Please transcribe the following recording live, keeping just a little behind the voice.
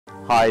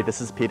Hi,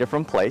 this is Peter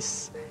from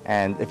Place,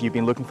 and if you've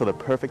been looking for the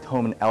perfect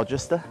home in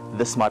Algester,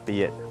 this might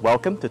be it.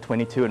 Welcome to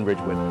 22 in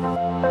Ridgewood.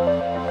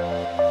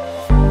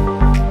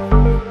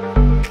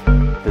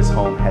 This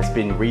home has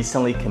been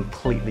recently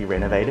completely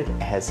renovated.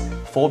 It has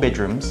 4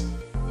 bedrooms,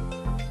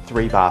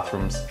 3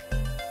 bathrooms,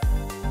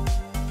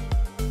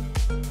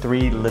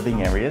 3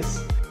 living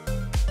areas,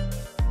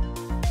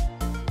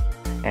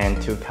 and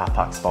 2 car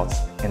park spots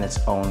in its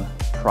own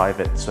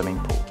private swimming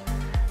pool.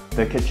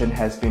 The kitchen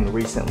has been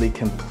recently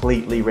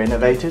completely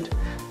renovated.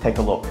 Take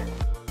a look.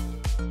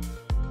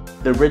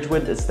 The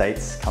Ridgewood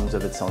Estates comes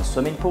with its own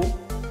swimming pool,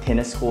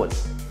 tennis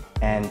courts,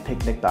 and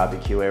picnic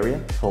barbecue area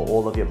for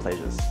all of your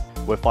pleasures.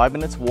 We're 5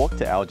 minutes walk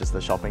to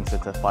Algester Shopping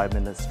Centre, 5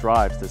 minutes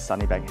drive to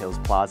Sunnybank Hills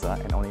Plaza,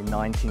 and only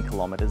 19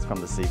 kilometres from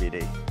the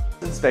CBD.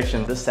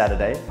 Inspection this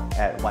Saturday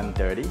at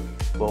 1:30.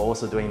 We're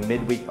also doing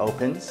midweek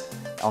opens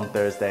on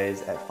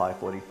Thursdays at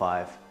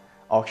 5:45.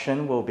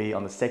 Auction will be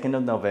on the 2nd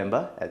of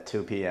November at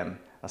 2 p.m.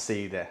 I'll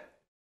see you there.